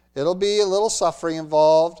 It'll be a little suffering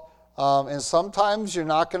involved. And sometimes you're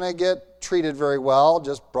not going to get treated very well.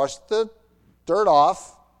 Just brush the dirt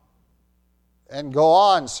off and go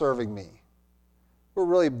on serving me. We're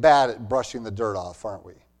really bad at brushing the dirt off, aren't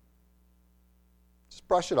we? Just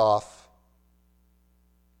brush it off.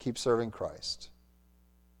 Keep serving Christ.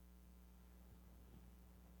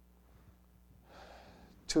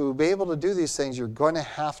 To be able to do these things, you're going to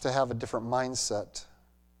have a different mindset.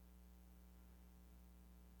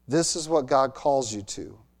 This is what God calls you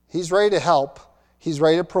to. He's ready to help. He's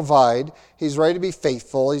ready to provide. He's ready to be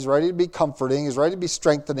faithful. He's ready to be comforting. He's ready to be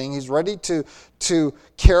strengthening. He's ready to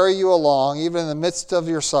carry you along, even in the midst of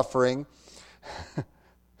your suffering.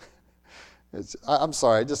 I'm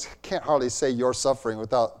sorry, I just can't hardly say you're suffering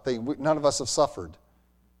without thinking, none of us have suffered.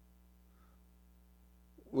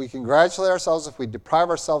 We congratulate ourselves if we deprive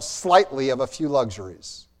ourselves slightly of a few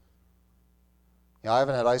luxuries. I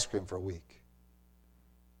haven't had ice cream for a week.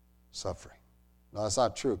 Suffering. No, that's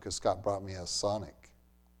not true, because Scott brought me a Sonic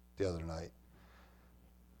the other night.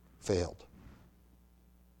 Failed.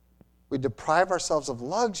 We deprive ourselves of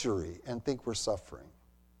luxury and think we're suffering.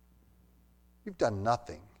 We've done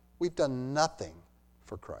nothing. We've done nothing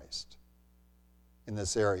for Christ in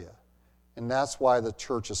this area. And that's why the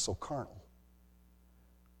church is so carnal.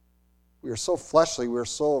 We are so fleshly, we are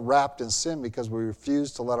so wrapped in sin because we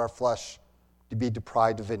refuse to let our flesh be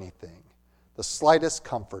deprived of anything. The slightest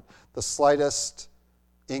comfort, the slightest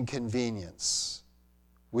inconvenience,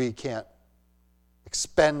 we can't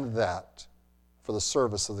expend that for the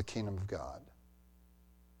service of the kingdom of God.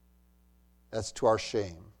 That's to our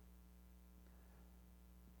shame.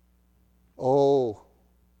 Oh,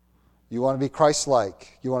 you want to be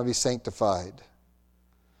Christ-like. You want to be sanctified.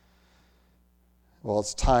 Well,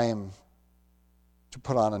 it's time to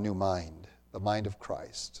put on a new mind, the mind of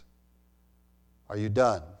Christ. Are you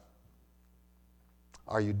done?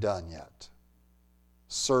 Are you done yet?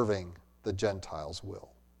 Serving the Gentiles' will.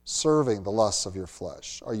 Serving the lusts of your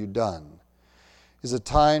flesh. Are you done? Is it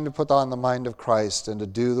time to put on the mind of Christ and to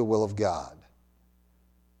do the will of God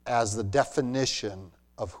as the definition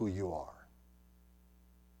of who you are?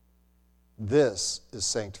 This is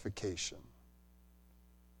sanctification.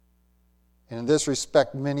 And in this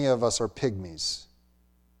respect, many of us are pygmies.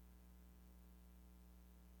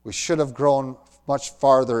 We should have grown much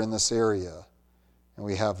farther in this area, and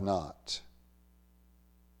we have not.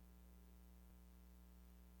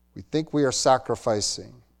 We think we are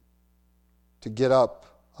sacrificing to get up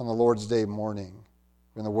on the Lord's Day morning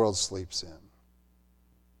when the world sleeps in.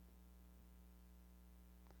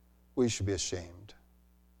 We should be ashamed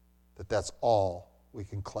that that's all we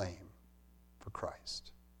can claim for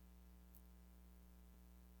Christ.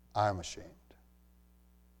 I'm ashamed.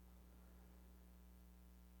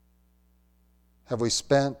 Have we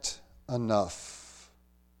spent enough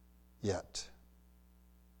yet?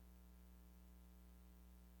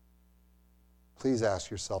 Please ask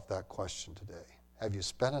yourself that question today. Have you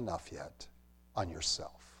spent enough yet on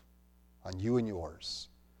yourself, on you and yours?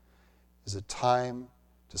 Is it time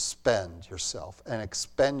to spend yourself and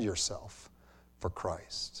expend yourself for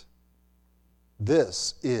Christ?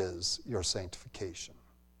 This is your sanctification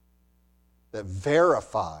that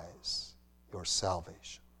verifies your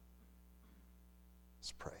salvation.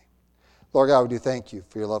 Let's pray. Lord God, we do thank you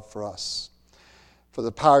for your love for us, for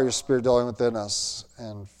the power of your Spirit dwelling within us,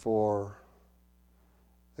 and for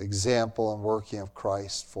the example and working of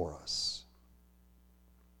Christ for us.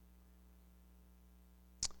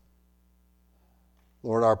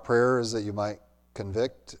 Lord, our prayer is that you might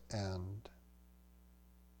convict and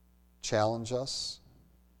challenge us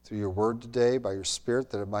through your word today by your Spirit,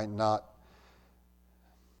 that it might not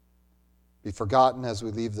be forgotten as we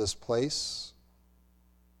leave this place.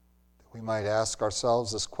 That we might ask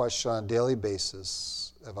ourselves this question on a daily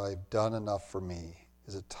basis: have I done enough for me?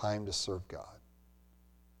 Is it time to serve God?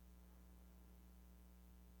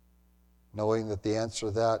 Knowing that the answer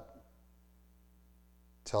to that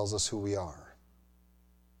tells us who we are,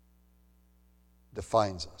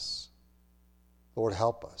 defines us. Lord,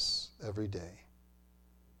 help us every day,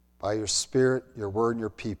 by your Spirit, your word, and your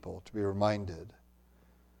people, to be reminded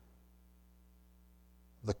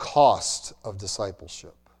the cost of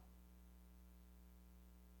discipleship.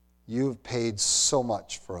 You've paid so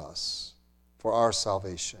much for us, for our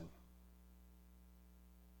salvation.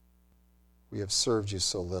 We have served you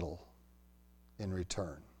so little in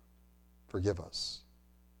return. Forgive us.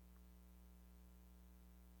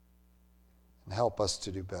 And help us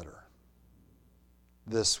to do better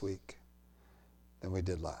this week than we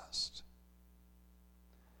did last.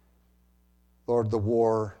 Lord, the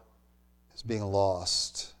war is being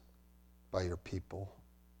lost by your people.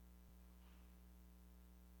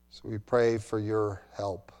 So we pray for your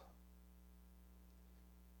help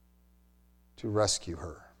to rescue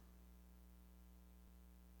her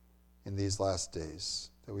in these last days,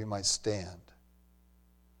 that we might stand,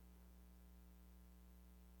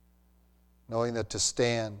 knowing that to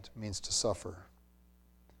stand means to suffer,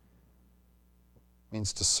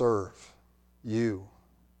 means to serve you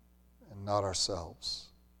and not ourselves.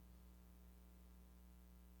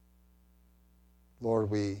 Lord,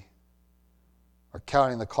 we are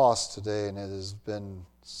counting the cost today, and it has been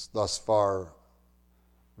thus far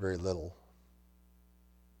very little.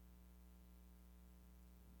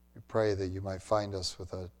 We pray that you might find us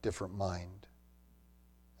with a different mind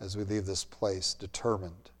as we leave this place,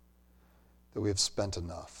 determined that we have spent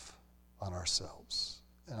enough on ourselves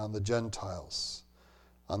and on the Gentiles,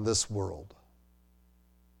 on this world,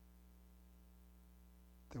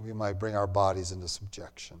 that we might bring our bodies into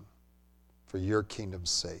subjection for your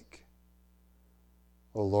kingdom's sake.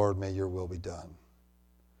 Oh Lord, may your will be done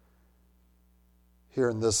here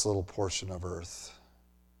in this little portion of earth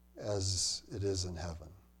as it is in heaven.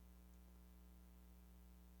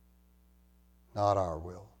 Not our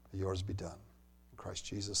will, but yours be done. In Christ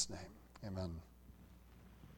Jesus' name, amen.